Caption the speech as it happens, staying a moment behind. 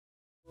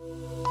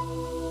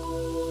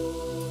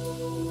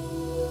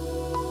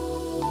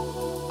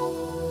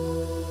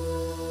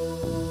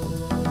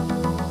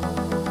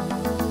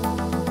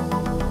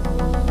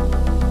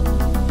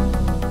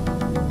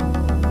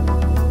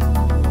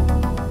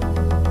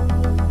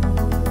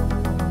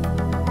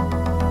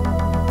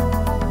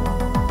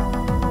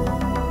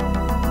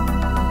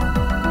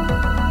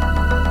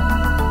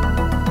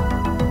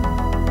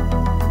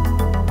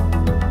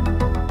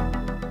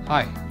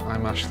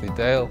Ashley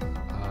Dale.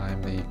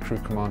 I'm the crew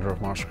commander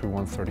of Mars Crew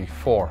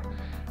 134.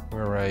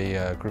 We're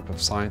a group of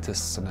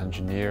scientists and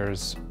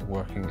engineers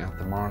working at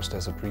the Mars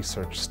Desert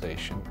Research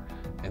Station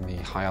in the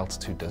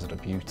high-altitude desert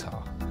of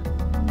Utah.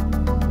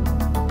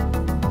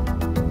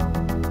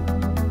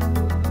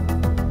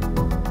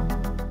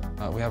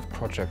 We have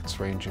projects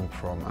ranging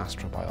from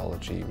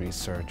astrobiology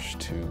research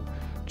to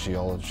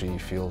geology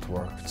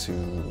fieldwork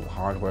to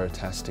hardware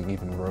testing,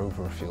 even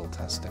rover field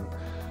testing.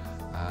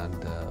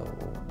 And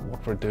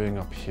what we're doing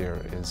up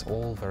here is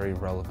all very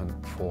relevant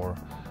for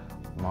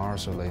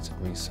Mars-related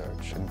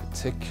research, in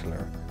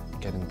particular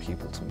getting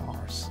people to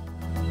Mars.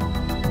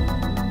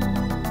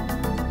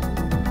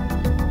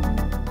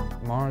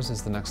 Mars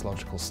is the next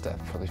logical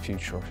step for the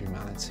future of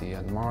humanity,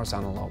 and Mars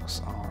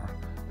analogues are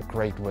a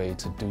great way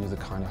to do the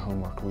kind of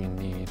homework we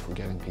need for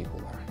getting people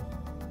there.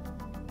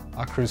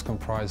 Our crew is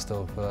comprised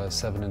of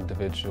 7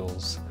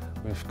 individuals.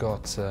 We've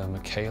got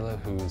Michaela,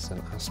 who is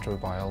an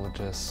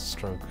astrobiologist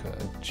stroke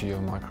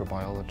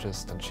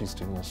geomicrobiologist, and she's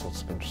doing all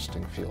sorts of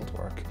interesting field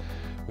work.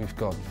 We've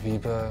got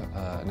Viva,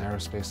 an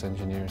aerospace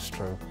engineer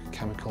stroke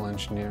chemical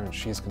engineer, and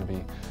she's going to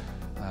be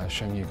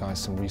showing you guys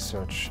some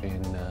research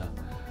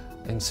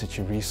in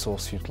situ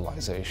resource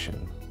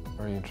utilization.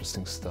 Very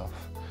interesting stuff.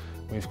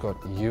 We've got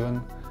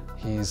Ewan.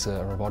 He's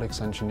a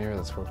robotics engineer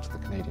that's worked at the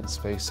Canadian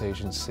Space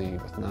Agency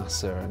with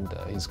NASA, and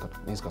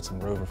he's got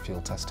some rover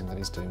field testing that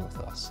he's doing with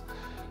us.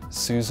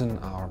 Susan,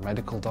 our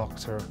medical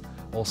doctor,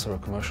 also a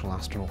commercial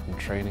astronaut in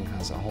training,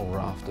 has a whole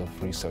raft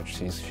of research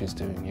she's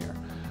doing here.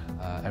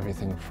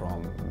 Everything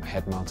from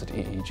head-mounted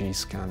EEG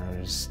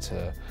scanners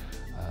to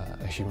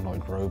a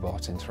humanoid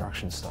robot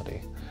interaction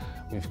study.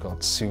 We've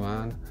got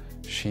Sue-Ann.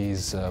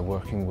 She's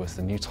working with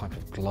a new type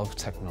of glove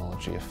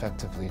technology,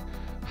 effectively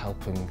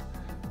helping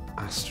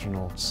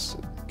astronauts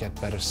get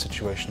better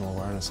situational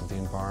awareness of the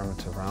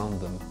environment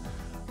around them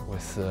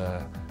with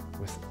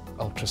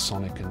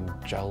ultrasonic and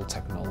gel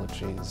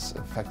technologies,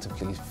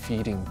 effectively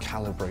feeding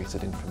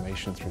calibrated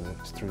information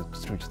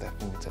through to their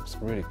fingertips.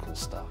 Really cool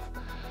stuff.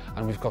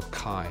 And we've got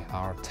Kai,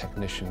 our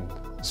technician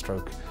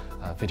stroke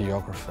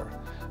videographer.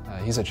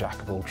 He's a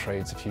jack of all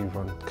trades. If you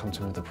come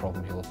to him with a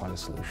problem, he'll find a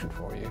solution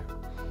for you.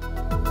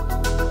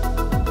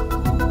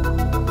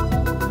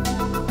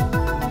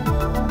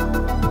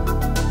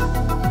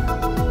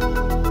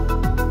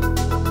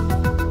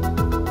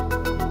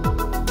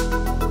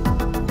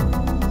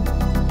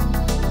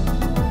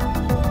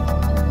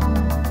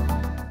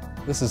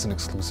 This is an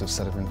exclusive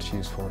set of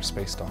interviews for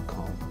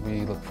Space.com.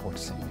 We look forward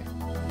to seeing you.